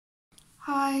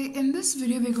Hi, in this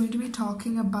video we're going to be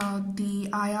talking about the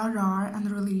IRR and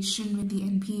the relation with the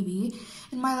NPV.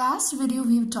 In my last video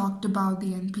we've talked about the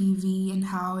NPV and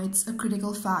how it's a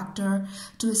critical factor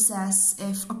to assess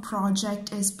if a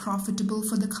project is profitable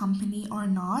for the company or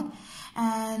not.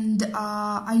 And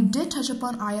I did touch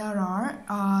upon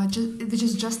IRR, which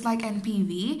is just like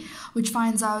NPV, which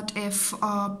finds out if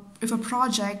a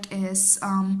project is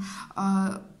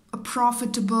a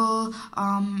profitable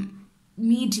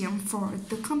medium for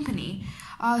the company.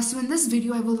 So in this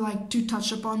video I would like to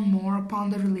touch upon more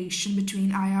upon the relation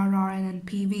between IRR and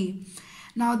NPV.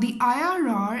 Now the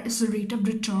IRR is the rate of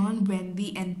return when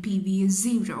the NPV is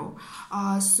zero.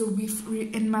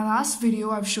 In my last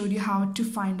video I've showed you how to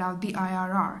find out the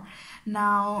IRR.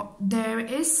 Now there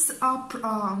is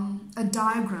a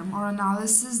diagram or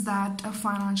analysis that a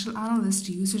financial analyst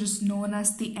uses, which is known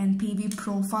as the NPV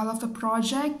profile of the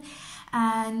project.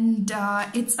 And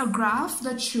it's a graph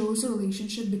that shows a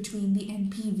relationship between the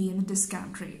NPV and the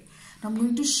discount rate. Now I'm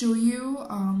going to show you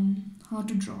how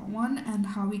to draw one and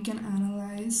how we can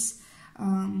analyze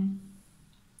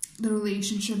the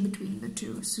relationship between the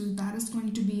two. So that is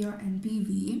going to be your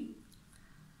NPV.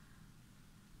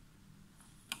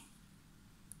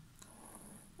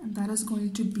 And that is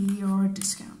going to be your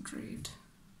discount rate.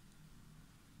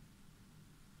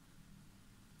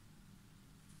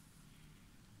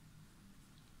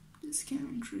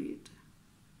 Discount rate.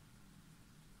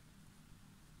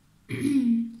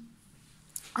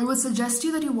 I would suggest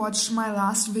you that you watch my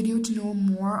last video to know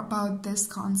more about this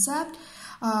concept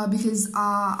because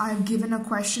I've given a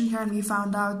question here and we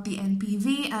found out the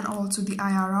NPV and also the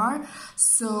IRR.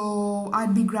 So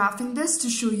I'd be graphing this to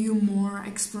show you more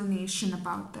explanation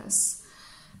about this.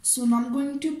 So now I'm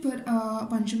going to put a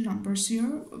bunch of numbers here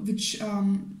which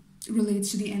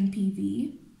relates to the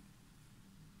NPV.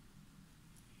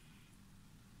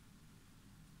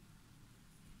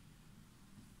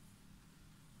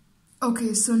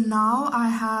 Okay, so now I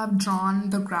have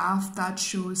drawn the graph that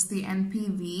shows the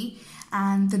NPV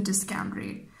and the discount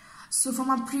rate. So from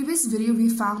our previous video, we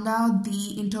found out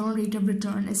the internal rate of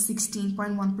return is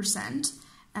 16.1%,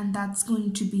 and that's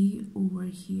going to be over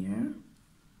here,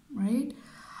 right?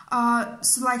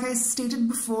 So like I stated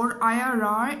before,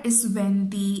 IRR is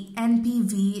when the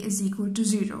NPV is equal to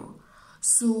zero.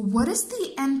 So what is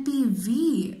the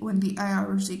NPV when the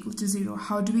IRR is equal to zero?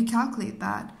 How do we calculate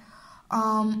that?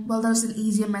 Well, there's an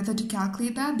easier method to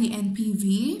calculate that. The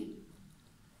NPV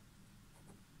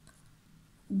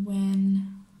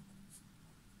when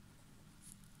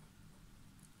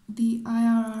the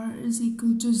IRR is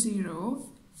equal to zero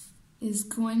is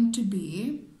going to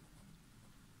be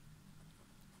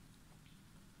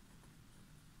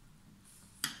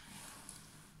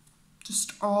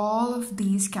just all of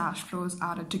these cash flows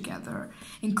added together,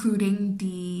 including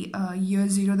the year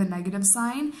zero, the negative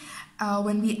sign.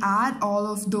 When we add all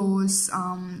of those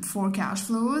four cash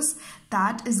flows,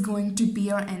 that is going to be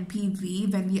our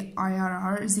NPV when the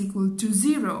IRR is equal to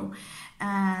zero.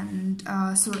 And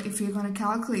so if you're going to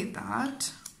calculate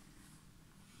that,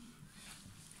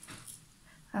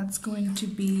 that's going to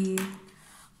be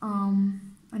a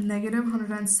negative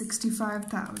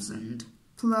 165,000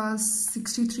 plus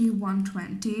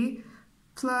 63,120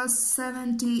 plus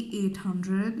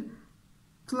 7,800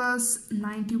 plus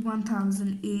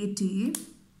 91,080.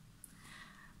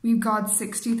 We've got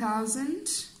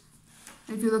 60,000.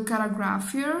 If you look at our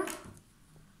graph here,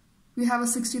 we have a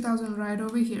 60,000 right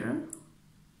over here.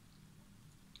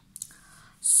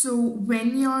 So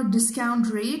when your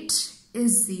discount rate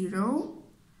is zero,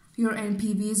 your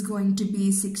NPV is going to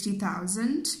be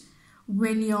 60,000.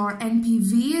 When your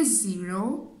NPV is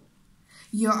zero,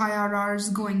 your IRR is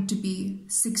going to be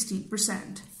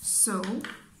 16%. So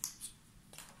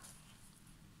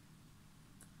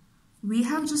we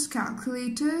have just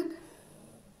calculated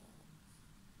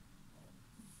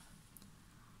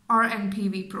our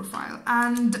NPV profile.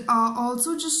 And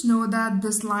also just know that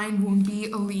this line won't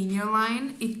be a linear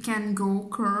line. It can go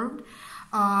curved.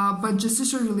 But just to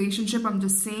show relationship, I'm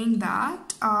just saying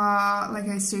that, like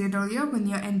I stated earlier, when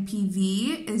your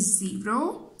NPV is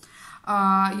zero,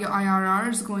 your IRR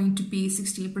is going to be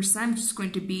 16%, which is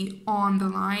going to be on the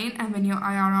line. And when your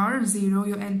IRR is zero,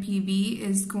 your NPV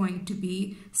is going to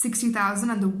be 60,000.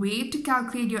 And the way to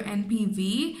calculate your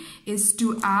NPV is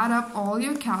to add up all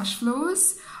your cash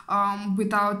flows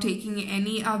without taking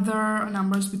any other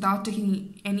numbers, without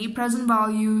taking any present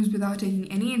values, without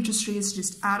taking any interest rates.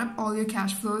 Just add up all your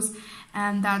cash flows,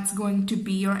 and that's going to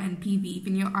be your NPV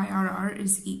when your IRR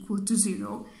is equal to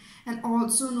zero. And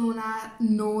also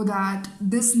know that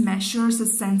this measures the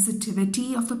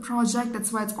sensitivity of the project.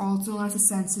 That's why it's also known as a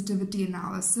sensitivity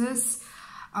analysis.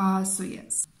 So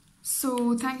yes.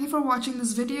 So thank you for watching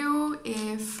this video.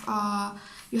 If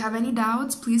you have any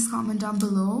doubts, please comment down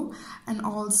below, and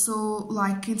also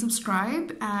like and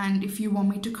subscribe. And if you want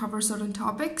me to cover certain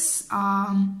topics,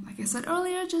 like I said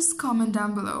earlier, just comment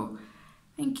down below.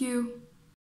 Thank you.